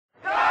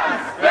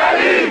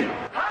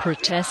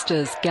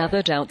Protesters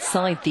gathered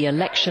outside the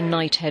election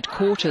night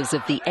headquarters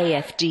of the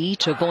AfD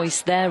to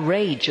voice their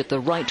rage at the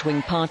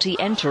right-wing party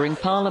entering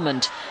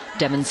parliament.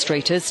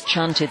 Demonstrators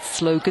chanted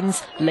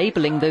slogans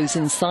labelling those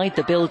inside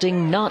the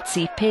building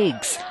Nazi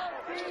pigs.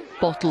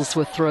 Bottles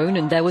were thrown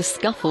and there were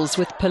scuffles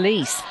with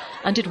police.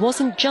 And it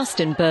wasn't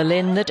just in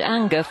Berlin that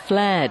anger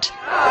flared.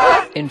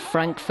 In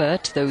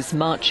Frankfurt, those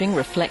marching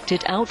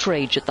reflected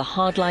outrage at the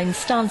hardline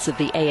stance of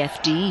the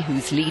AfD,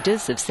 whose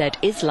leaders have said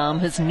Islam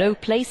has no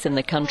place in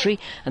the country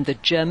and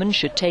that Germans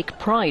should take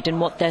pride in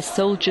what their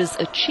soldiers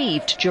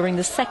achieved during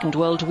the Second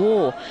World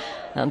War.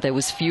 And there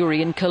was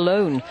fury in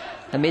Cologne.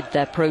 Amid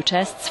their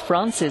protests,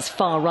 France's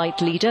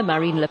far-right leader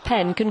Marine Le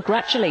Pen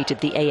congratulated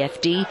the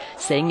AfD,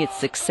 saying its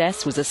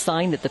success was a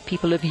sign that the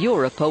people of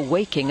Europe are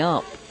waking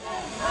up.